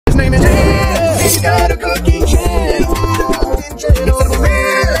He's got a cooking channel.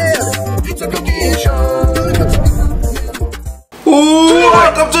 It's a cooking show.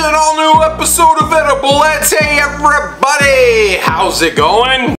 Welcome to an all-new episode of Edible Let's. Hey everybody, how's it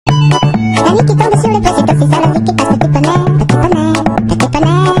going?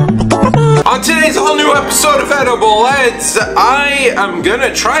 On today's all-new episode of Edible Let's, I am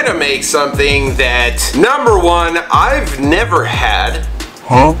gonna try to make something that, number one, I've never had.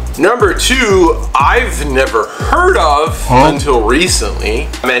 Number two, I've never heard of until recently.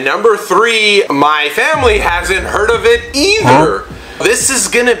 And number three, my family hasn't heard of it either. This is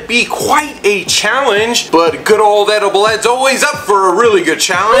gonna be quite a challenge, but good old Edible Ed's always up for a really good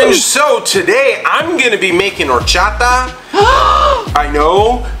challenge. So today, I'm gonna be making horchata. I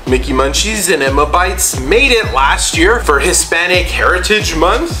know, Mickey Munchies and Emma Bites made it last year for Hispanic Heritage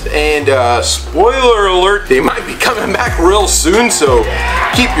Month, and spoiler alert, they might be coming back real soon, so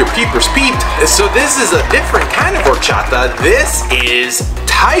keep your peepers peeped. So this is a different kind of horchata. This is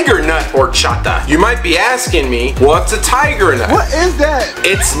Tiger Nut Horchata. You might be asking me, what's a tiger nut? What is that?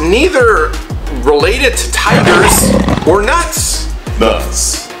 It's neither related to tigers or nuts.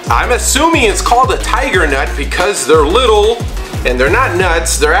 Nuts. I'm assuming it's called a tiger nut because they're little and they're not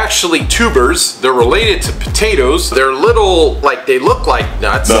nuts, they're actually tubers. They're related to potatoes. They're little, like they look like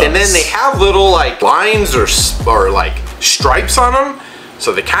nuts. And then they have little like lines or like stripes on them.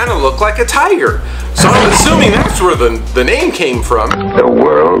 So they kind of look like a tiger. So I'm assuming that's where the name came from. The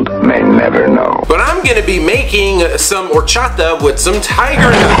world may never know. But I'm gonna be making some horchata with some tiger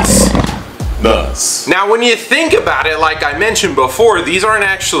nuts. Nuts. Now when you think about it, like I mentioned before, these aren't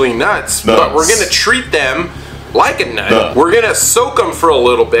actually nuts. But we're gonna treat them like a nut. We're gonna soak them for a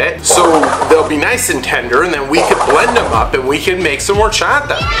little bit so they'll be nice and tender, and then we can blend them up and we can make some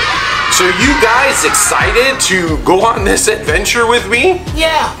horchata. So you guys excited to go on this adventure with me?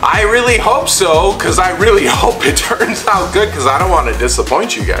 Yeah. I really hope so, because I really hope it turns out good, because I don't want to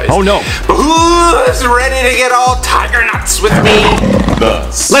disappoint you guys. Oh no. But who's ready to get all tiger nuts with me?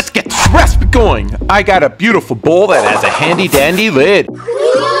 Nuts. Let's get this recipe going. I got a beautiful bowl that has a handy dandy lid.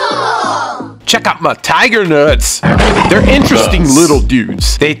 Check out my tiger nuts. They're interesting little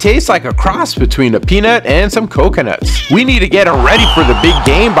dudes. They taste like a cross between a peanut and some coconuts. We need to get them ready for the big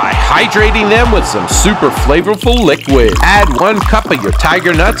game by hydrating them with some super flavorful liquid. Add 1 cup of your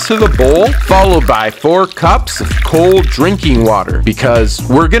tiger nuts to the bowl, followed by 4 cups of cold drinking water, because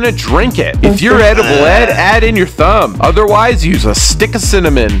we're gonna drink it. If you're Edible Ed, add in your thumb. Otherwise, use a stick of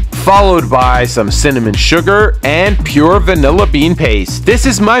cinnamon, followed by some cinnamon sugar and pure vanilla bean paste. This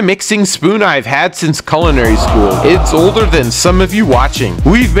is my mixing spoon I've had since culinary school. It's older than some of you watching.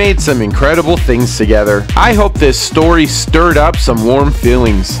 We've made some incredible things together. I hope this story stirred up some warm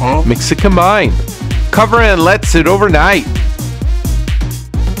feelings. Mix it combine. Cover and let sit overnight.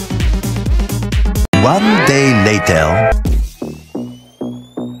 One day later.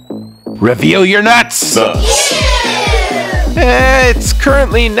 Reveal your nuts. It's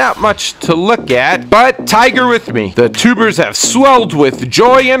currently not much to look at, but tiger with me. The tubers have swelled with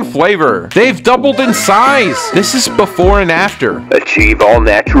joy and flavor. They've doubled in size. This is before and after. Achieve all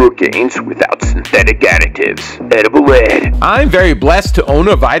natural gains without synthetic additives. Edible Ed. I'm very blessed to own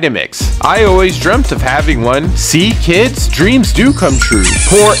a Vitamix. I always dreamt of having one. See, kids, dreams do come true.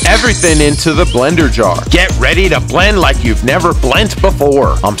 Pour everything into the blender jar. Get ready to blend like you've never blended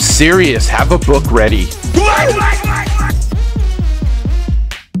before. I'm serious, have a book ready.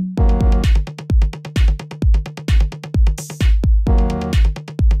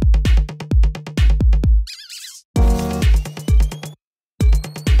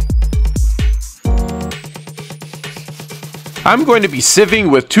 I'm going to be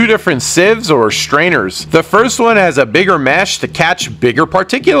sieving with 2 different sieves or strainers. The first one has a bigger mesh to catch bigger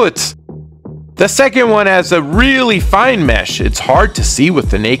particulates. The second one has a really fine mesh. It's hard to see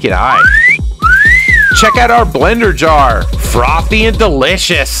with the naked eye. Check out our blender jar. Frothy and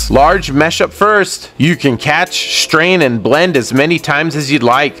delicious. Large mesh up first. You can catch, strain, and blend as many times as you'd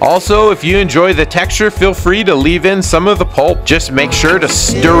like. Also, if you enjoy the texture, feel free to leave in some of the pulp. Just make sure to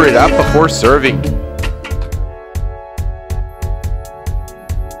stir it up before serving.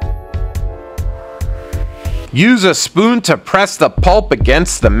 Use a spoon to press the pulp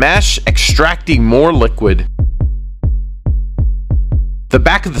against the mesh, extracting more liquid. The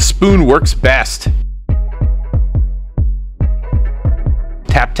back of the spoon works best.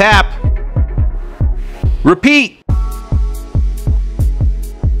 Tap, tap. Repeat.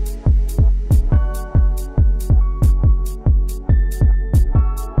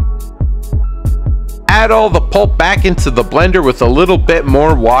 Add all the pulp back into the blender with a little bit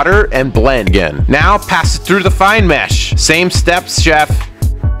more water and blend again. Now pass it through the fine mesh. Same steps, chef.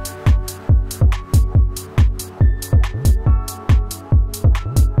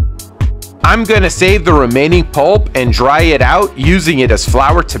 I'm gonna save the remaining pulp and dry it out, using it as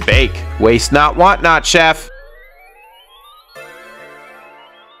flour to bake. Waste not, want not, chef.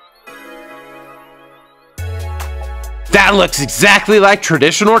 That looks exactly like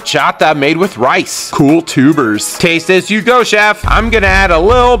traditional horchata made with rice. Cool tubers. Taste as you go, chef. I'm gonna add a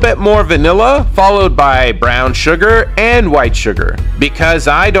little bit more vanilla, followed by brown sugar and white sugar, because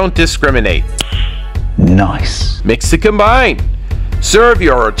I don't discriminate. Nice. Mix to combine. Serve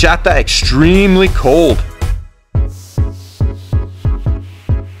your horchata extremely cold.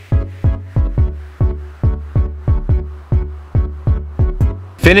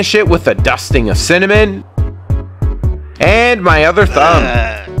 Finish it with a dusting of cinnamon and my other thumb.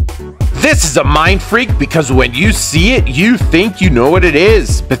 This is a mind freak because when you see it, you think you know what it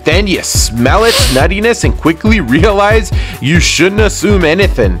is, but then you smell its nuttiness and quickly realize you shouldn't assume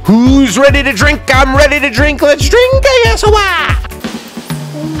anything. Who's ready to drink? I'm ready to drink. Let's drink. Yes,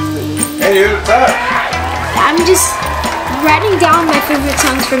 Hey dude, what's up? I'm just writing down my favorite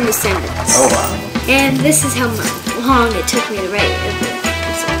songs from Descendants. Oh wow. And this is how long it took me to write it.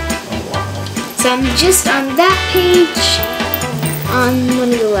 So I'm just on that page, on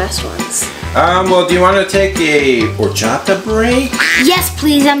one of the last ones. Well, do you want to take a horchata break? Yes,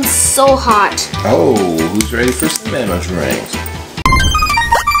 please, I'm so hot. Oh, who's ready for some banana drinks?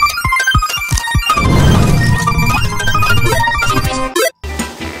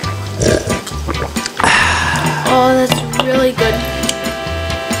 Oh, that's really good.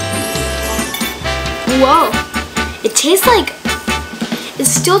 Whoa, it tastes like, it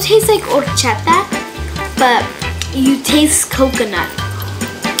still tastes like horchata, but you taste coconut.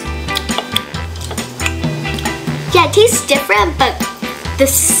 Yeah, it tastes different, but the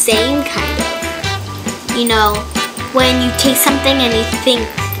same kind of. You know, when you taste something and you think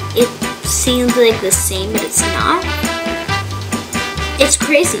it seems like the same, but it's not. It's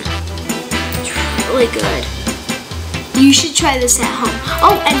crazy. It's really good. You should try this at home.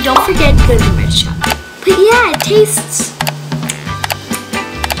 Oh, and don't forget to go to the merch shop. But yeah, it tastes.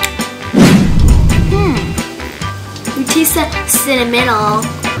 You taste the sentimental.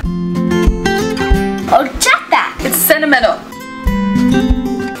 Horchata! It's sentimental.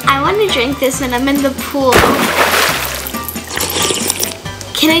 I want to drink this when I'm in the pool.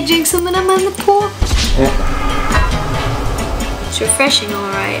 Can I drink some when I'm in the pool? It's refreshing,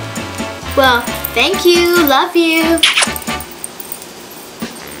 alright. Well, thank you, love you.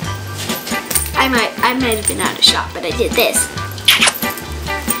 I might have been out of shot, but I did this.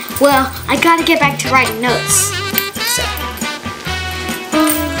 Well, I gotta get back to writing notes. So,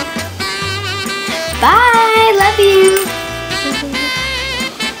 bye, love you.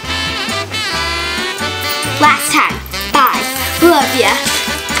 Last time, bye, love ya.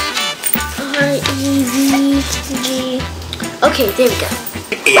 R-E-V-G. Okay, there we go.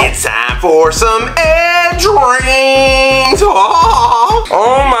 It's time for some air drinks.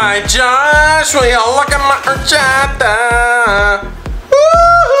 Oh my gosh, will you look at my horchata?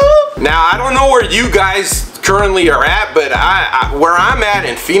 Woo-hoo. Now, I don't know where you guys currently are at, but where I'm at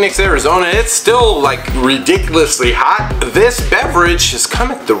in Phoenix, Arizona, it's still like ridiculously hot. This beverage has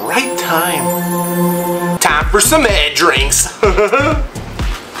come at the right time. Time for some air drinks.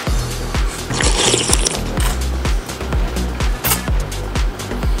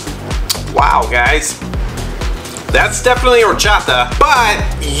 Wow, guys, that's definitely horchata, but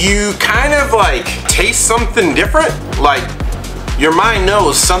you kind of like taste something different. Like your mind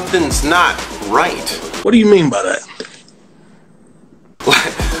knows something's not right. What do you mean by that?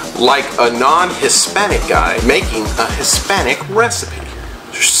 Like a non-Hispanic guy making a Hispanic recipe.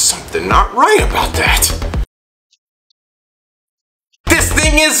 There's something not right about that. This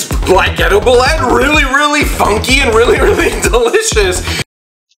thing is like edible and really, really funky and really, really delicious.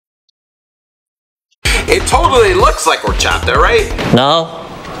 It totally looks like horchata, right? No,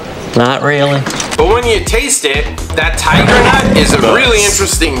 not really. But when you taste it, that tiger nut is a really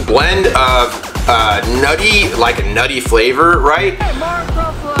interesting blend of nutty, like a nutty flavor, right?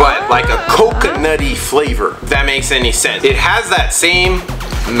 But like a coconutty flavor, if that makes any sense. It has that same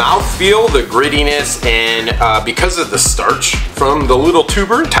mouthfeel, the grittiness, and because of the starch from the little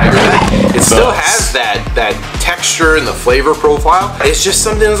tuber, tiger nut, it still has that texture and the flavor profile. It's just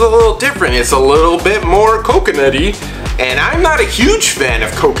something that's a little different. It's a little bit more coconutty, and I'm not a huge fan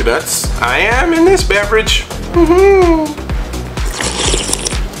of coconuts. I am in this beverage.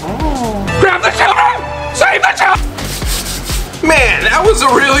 Grab the children! Save the children! Man, that was a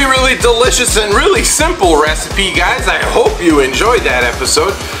really, really delicious and really simple recipe, guys. I hope you enjoyed that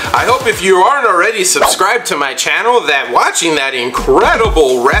episode. I hope if you aren't already subscribed to my channel, that watching that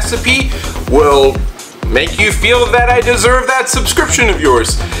incredible recipe will make you feel that I deserve that subscription of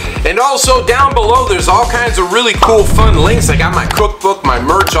yours. And also down below, there's all kinds of really cool, fun links. I got my cookbook, my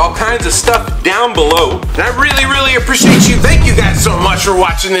merch, all kinds of stuff down below. And I really, really appreciate you. Thank you guys so much for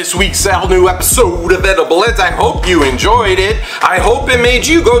watching this week's all new episode of Edible Eds. I hope you enjoyed it. I hope it made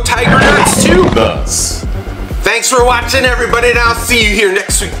you go Tiger Nuts too. Nuts. Thanks for watching, everybody, and I'll see you here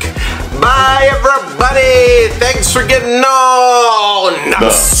next week. Bye, everybody. Thanks for getting all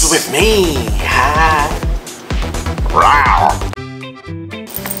nuts with me. Wow.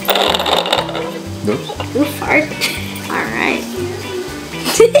 Ooh, fart. Alright.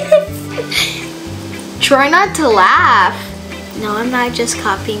 Try not to laugh. No, I'm not just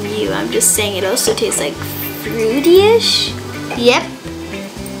copying you. I'm just saying it also tastes like fruity-ish. Yep.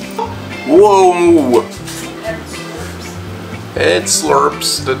 Whoa. Ed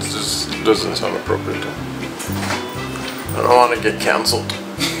slurps. That just doesn't sound appropriate. I don't want to get canceled.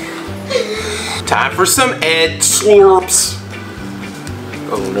 Time for some Ed slurps.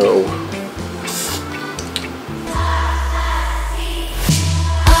 Oh no.